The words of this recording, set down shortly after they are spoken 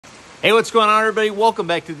Hey, what's going on, everybody? Welcome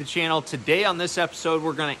back to the channel. Today on this episode,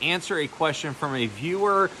 we're going to answer a question from a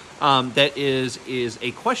viewer that is a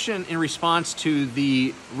question in response to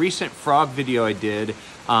the recent frog video I did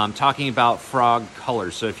talking about frog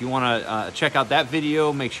colors. So if you want to check out that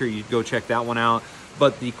video, make sure you go check that one out.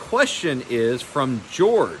 But the question is from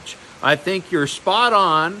George. I think you're spot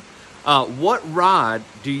on. What rod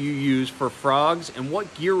do you use for frogs, and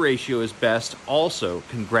what gear ratio is best? Also,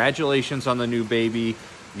 congratulations on the new baby.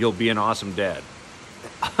 You'll be an awesome dad.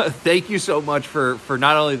 Thank you so much for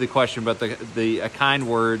not only the question, but the kind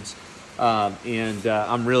words.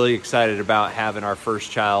 I'm really excited about having our first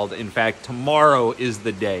child. In fact, tomorrow is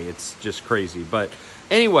the day. It's just crazy. But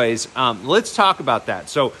anyways, let's talk about that.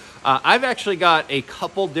 So I've actually got a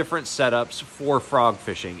couple different setups for frog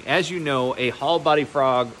fishing. As you know, a hollow body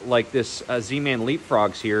frog like this Z-Man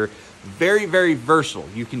Leapfrogs here, very, very versatile.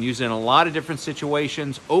 You can use it in a lot of different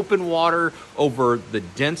situations. Open water over the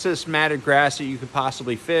densest matted grass that you could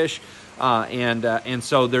possibly fish. And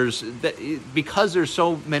so because there's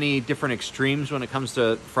so many different extremes when it comes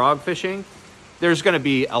to frog fishing, there's going to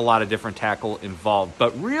be a lot of different tackle involved.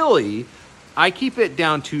 But really, I keep it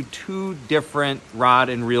down to two different rod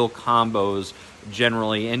and reel combos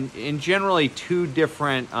generally, and generally two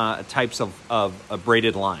different types of a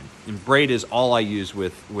braided line. And braid is all I use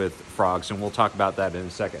with frogs, and we'll talk about that in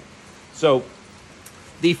a second. So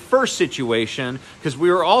the first situation, because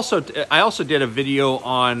I also did a video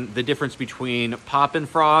on the difference between poppin'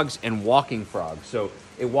 frogs and walking frogs. So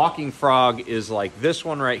a walking frog is like this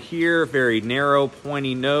one right here, very narrow,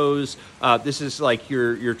 pointy nose. This is like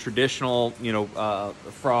your traditional,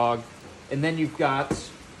 frog. And then you've got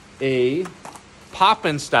a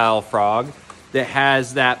poppin' style frog that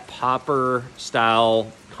has that popper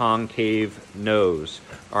style concave nose.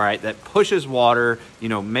 All right, that pushes water,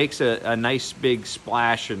 makes a nice big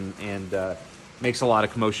splash and makes a lot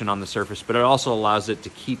of commotion on the surface, but it also allows it to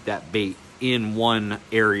keep that bait in one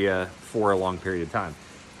area for a long period of time.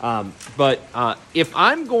 But if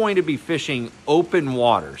I'm going to be fishing open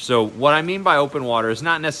water, so what I mean by open water is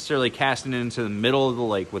not necessarily casting it into the middle of the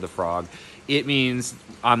lake with a frog. It means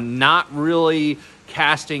I'm not really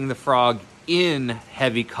casting the frog in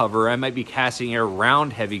heavy cover. I might be casting it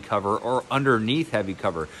around heavy cover or underneath heavy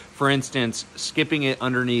cover. For instance, skipping it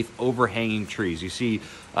underneath overhanging trees. You see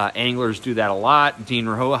anglers do that a lot. Dean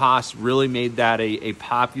Rojas really made that a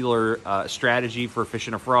popular strategy for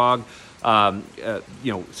fishing a frog.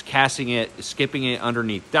 Casting it, skipping it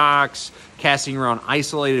underneath docks, casting around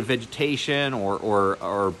isolated vegetation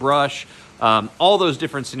or brush. All those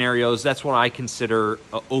different scenarios, that's what I consider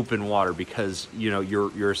open water, because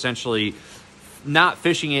you're essentially not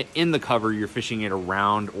fishing it in the cover, you're fishing it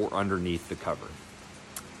around or underneath the cover.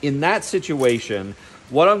 In that situation,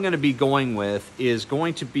 what I'm going to be going with is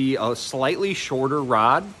going to be a slightly shorter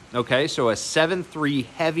rod. Okay, so a 7.3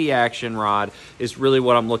 heavy action rod is really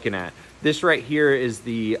what I'm looking at. This right here is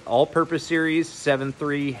the all-purpose series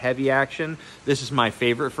 7.3 heavy action. This is my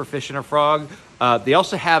favorite for fishing a frog. They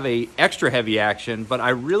also have a extra heavy action, but I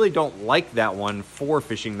really don't like that one for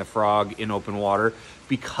fishing the frog in open water,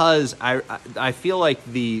 because I feel like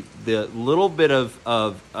the little bit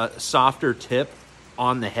of a softer tip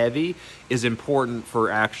on the heavy is important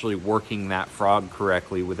for actually working that frog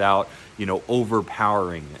correctly without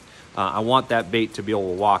overpowering it. I want that bait to be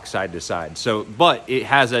able to walk side to side. But it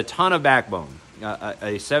has a ton of backbone.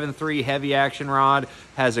 A 7.3 heavy action rod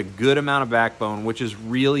has a good amount of backbone, which is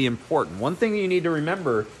really important. One thing that you need to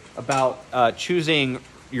remember about choosing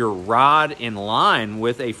your rod in line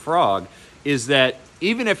with a frog is that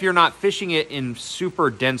even if you're not fishing it in super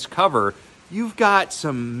dense cover, you've got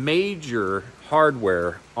some major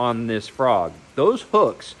hardware on this frog. Those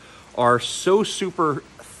hooks are so super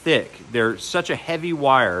thick. They're such a heavy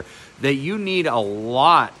wire that you need a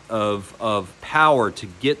lot of power to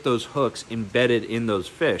get those hooks embedded in those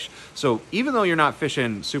fish. So even though you're not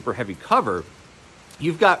fishing super heavy cover,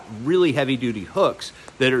 you've got really heavy duty hooks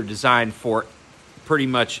that are designed for pretty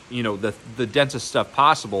much the densest stuff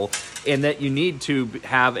possible, and that you need to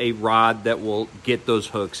have a rod that will get those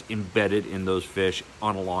hooks embedded in those fish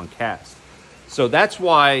on a long cast. So that's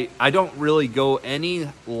why I don't really go any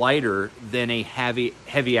lighter than a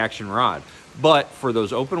heavy action rod. But for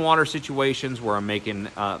those open water situations where I'm making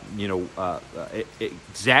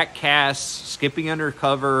exact casts, skipping under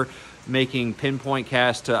cover, making pinpoint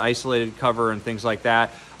casts to isolated cover and things like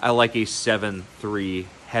that, I like a 7.3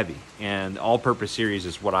 heavy, and all-purpose series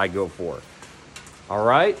is what I go for. All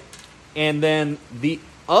right, and then the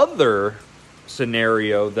other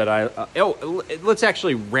scenario that let's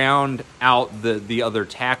actually round out the other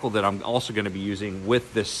tackle that I'm also going to be using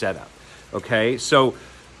with this setup. Okay, so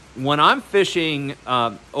when I'm fishing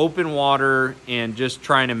open water and just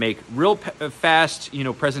trying to make real fast,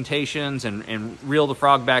 presentations and reel the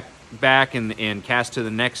frog back and cast to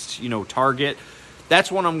the next, target,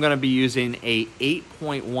 that's when I'm going to be using a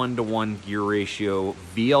 8.1 to 1 gear ratio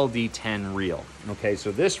VLD10 reel. Okay,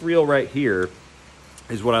 so this reel right here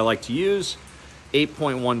is what I like to use,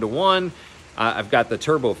 8.1 to 1. I've got the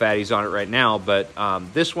turbo fatties on it right now, but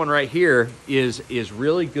this one right here is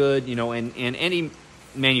really good, and any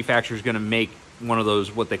manufacturer is going to make one of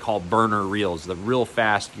those, what they call burner reels, the real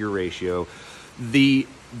fast gear ratio. The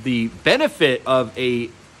benefit of a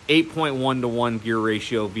 8.1 to 1 gear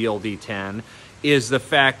ratio VLD10 is the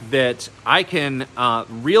fact that I can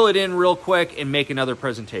reel it in real quick and make another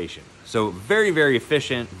presentation. So very, very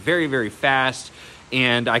efficient, very, very fast,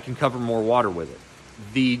 and I can cover more water with it.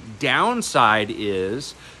 The downside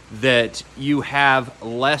is that you have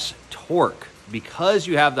less torque because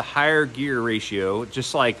you have the higher gear ratio,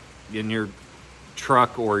 just like in your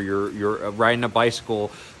truck or you're riding a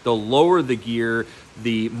bicycle. The lower the gear,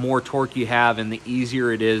 the more torque you have, and the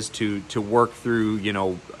easier it is to work through,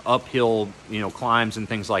 uphill, climbs and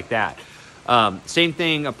things like that. Same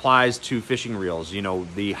thing applies to fishing reels.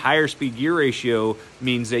 The higher speed gear ratio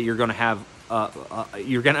means that you're going to have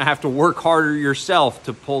to work harder yourself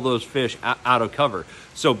to pull those fish out of cover.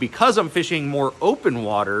 So because I'm fishing more open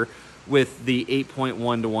water with the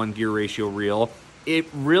 8.1 to 1 gear ratio reel, it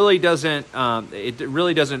really doesn't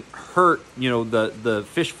hurt the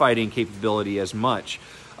fish fighting capability as much.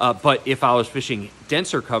 But if I was fishing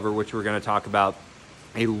denser cover, which we're going to talk about,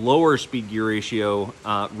 a lower speed gear ratio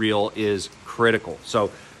reel is critical.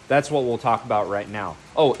 So that's what we'll talk about right now.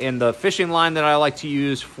 Oh, and the fishing line that I like to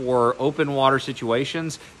use for open water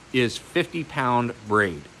situations is 50-pound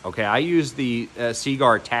braid. Okay, I use the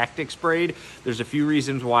Seaguar TactX Braid. There's a few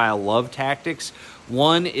reasons why I love TactX.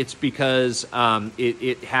 One, it's because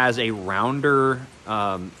it has a rounder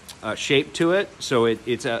shape to it. So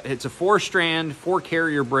it's a 4-strand,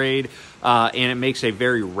 4-carrier braid, and it makes a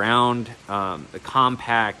very round,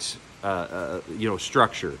 compact,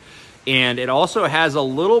 structure. And it also has a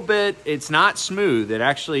little bit, it's not smooth. It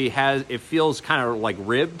actually it feels kind of like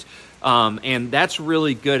ribbed. And that's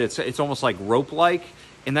really good. It's almost like rope-like,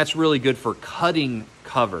 and that's really good for cutting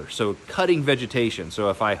cover. So cutting vegetation.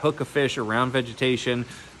 So if I hook a fish around vegetation,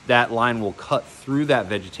 that line will cut through that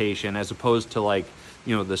vegetation, as opposed to like,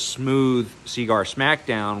 the smooth Seaguar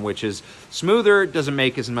Smackdown, which is smoother, doesn't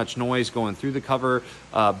make as much noise going through the cover,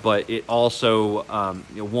 but it also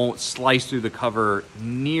won't slice through the cover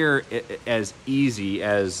near as easy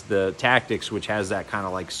as the TactX, which has that kind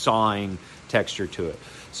of like sawing texture to it.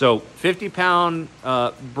 So 50-pound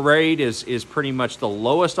braid is pretty much the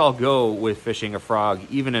lowest I'll go with fishing a frog,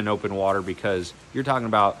 even in open water, because you're talking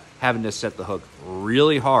about having to set the hook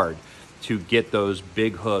really hard to get those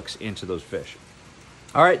big hooks into those fish.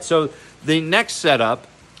 All right, so the next setup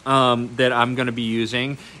that I'm going to be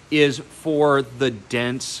using is for the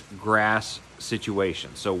dense grass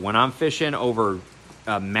situation. So when I'm fishing over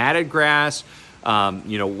matted grass,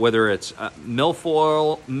 whether it's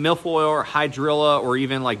milfoil or hydrilla, or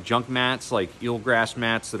even like junk mats, like eelgrass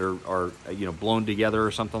mats that are blown together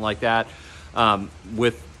or something like that,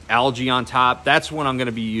 with algae on top, that's when I'm going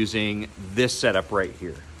to be using this setup right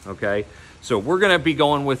here. Okay, so we're going to be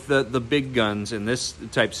going with the big guns in this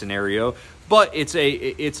type scenario, but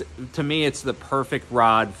to me it's the perfect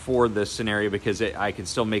rod for this scenario, because I can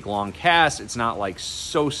still make long casts. It's not like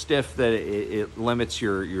so stiff that it limits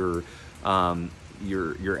your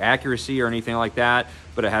accuracy or anything like that,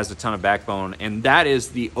 but it has a ton of backbone, and that is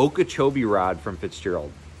the Okeechobee rod from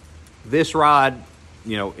Fitzgerald. This rod,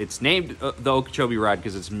 it's named the Okeechobee rod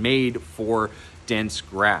because it's made for dense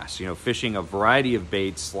grass, fishing a variety of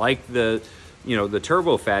baits like the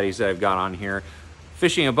turbo fatties that I've got on here,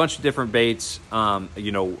 fishing a bunch of different baits,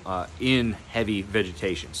 in heavy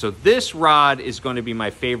vegetation. So this rod is going to be my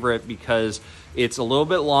favorite because it's a little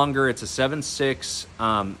bit longer. It's a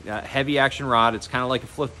 7.6 heavy action rod. It's kind of like a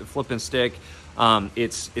flip and stick.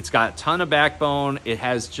 It's got a ton of backbone. It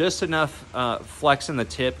has just enough flex in the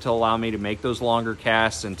tip to allow me to make those longer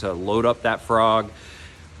casts and to load up that frog.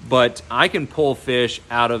 But I can pull fish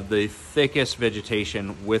out of the thickest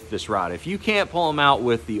vegetation with this rod. If you can't pull them out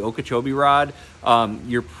with the Okeechobee rod,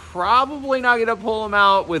 you're probably not going to pull them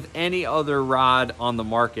out with any other rod on the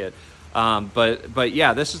market. But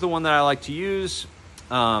yeah, this is the one that I like to use.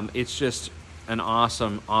 It's just an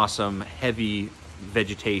awesome heavy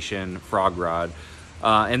vegetation frog rod.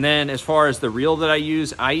 And then as far as the reel that I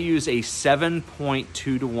use a 7.2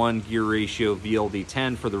 to 1 gear ratio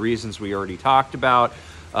VLD10 for the reasons we already talked about.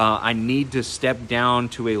 I need to step down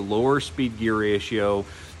to a lower speed gear ratio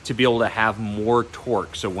to be able to have more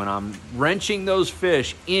torque. So when I'm wrenching those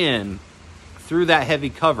fish in through that heavy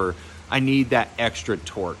cover, I need that extra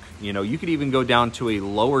torque. You know, you could even go down to a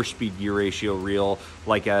lower speed gear ratio reel,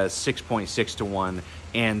 like a 6.6 to 1,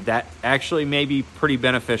 and that actually may be pretty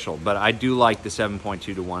beneficial. But I do like the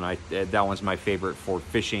 7.2 to 1. That one's my favorite for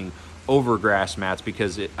fishing over grass mats,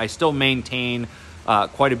 because I still maintain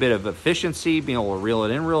quite a bit of efficiency, being able to reel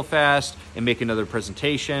it in real fast and make another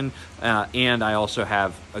presentation. And I also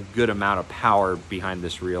have a good amount of power behind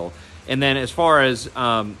this reel. And then as far as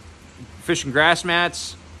fishing grass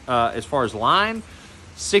mats, as far as line,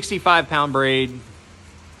 65-pound braid,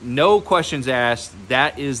 no questions asked.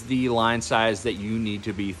 That is the line size that you need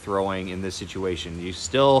to be throwing in this situation. You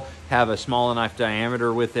still have a small enough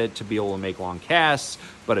diameter with it to be able to make long casts,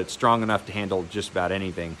 but it's strong enough to handle just about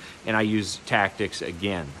anything. And I use TactX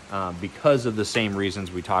again because of the same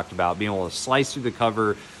reasons we talked about. Being able to slice through the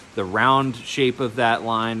cover, the round shape of that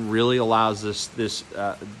line really allows this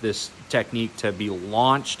technique to be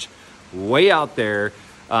launched way out there.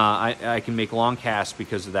 I can make long casts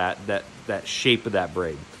because of that shape of that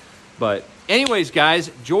braid. But anyways, guys,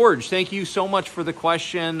 George, thank you so much for the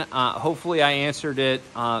question. Hopefully I answered it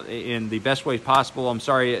in the best way possible. I'm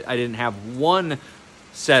sorry I didn't have one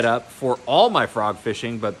setup for all my frog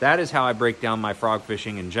fishing, but that is how I break down my frog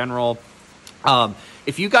fishing in general.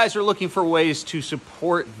 If you guys are looking for ways to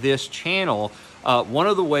support this channel, one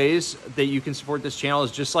of the ways that you can support this channel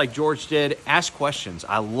is just like George did, ask questions.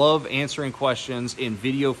 I love answering questions in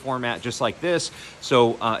video format just like this.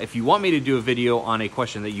 So if you want me to do a video on a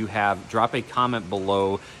question that you have, drop a comment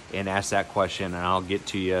below and ask that question and I'll get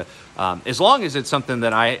to you. As long as it's something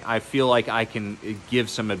that I feel like I can give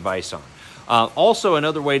some advice on. Also,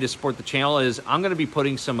 another way to support the channel is I'm going to be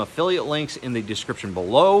putting some affiliate links in the description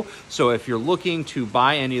below. So if you're looking to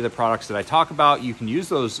buy any of the products that I talk about, you can use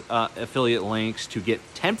those affiliate links to get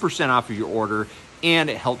 10% off of your order, and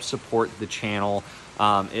it helps support the channel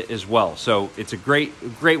as well. So it's a great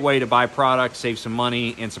way to buy products, save some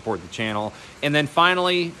money, and support the channel. And then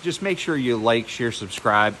finally, just make sure you like, share,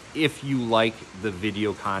 subscribe if you like the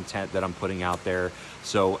video content that I'm putting out there.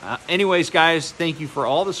 So anyways, guys, thank you for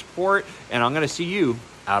all the support, and I'm going to see you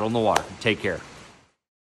out on the water. Take care.